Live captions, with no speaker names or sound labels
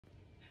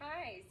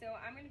Hi, so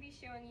I'm going to be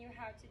showing you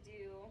how to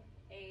do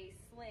a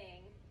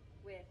sling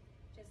with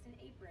just an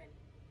apron,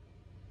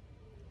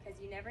 because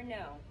you never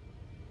know.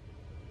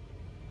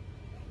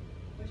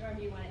 Which arm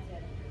do you want it to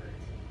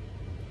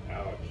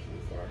hurt? Ouch,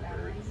 this arm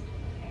hurts.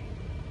 Okay.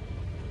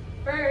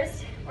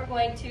 First, we're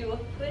going to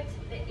put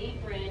the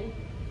apron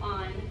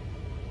on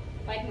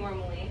like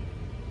normally.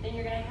 Then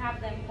you're going to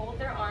have them hold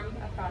their arm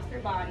across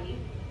their body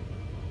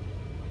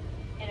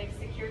in a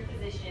secure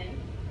position.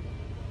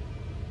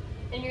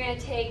 Then you're going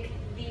to take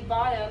the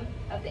bottom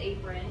of the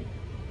apron,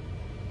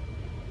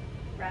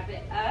 wrap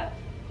it up,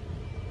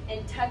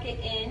 and tuck it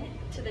in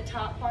to the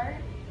top part.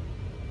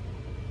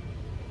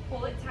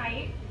 Pull it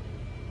tight.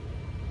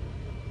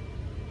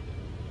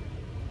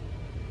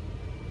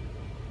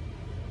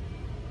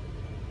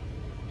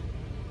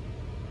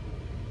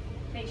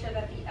 Make sure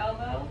that the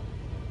elbow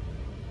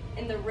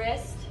and the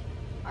wrist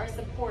are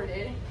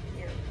supported.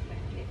 Here,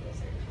 get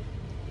closer.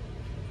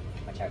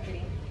 Watch out,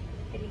 Kitty.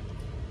 Kitty.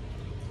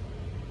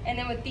 And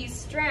then with these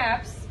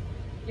straps,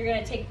 you're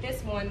going to take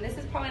this one. This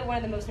is probably one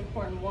of the most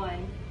important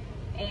one,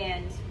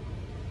 and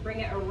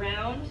bring it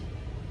around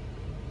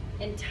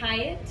and tie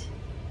it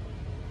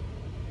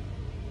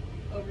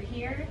over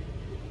here.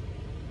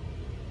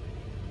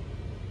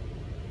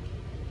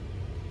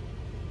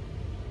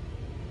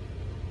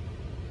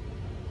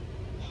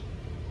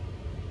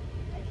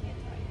 I can't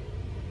tie it.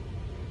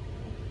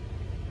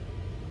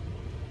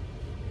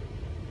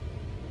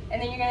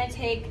 And then you're going to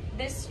take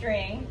this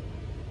string,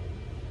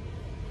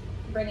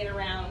 bring it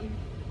around,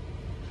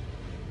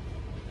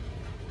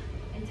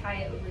 and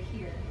tie it over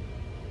here.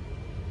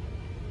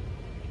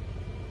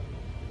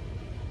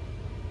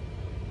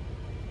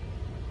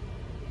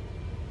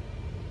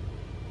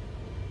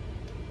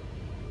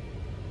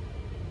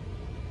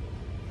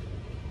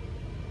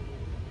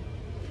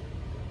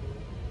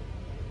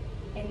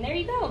 And there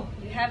you go.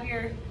 You have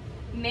your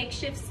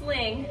makeshift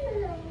sling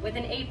with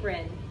an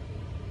apron.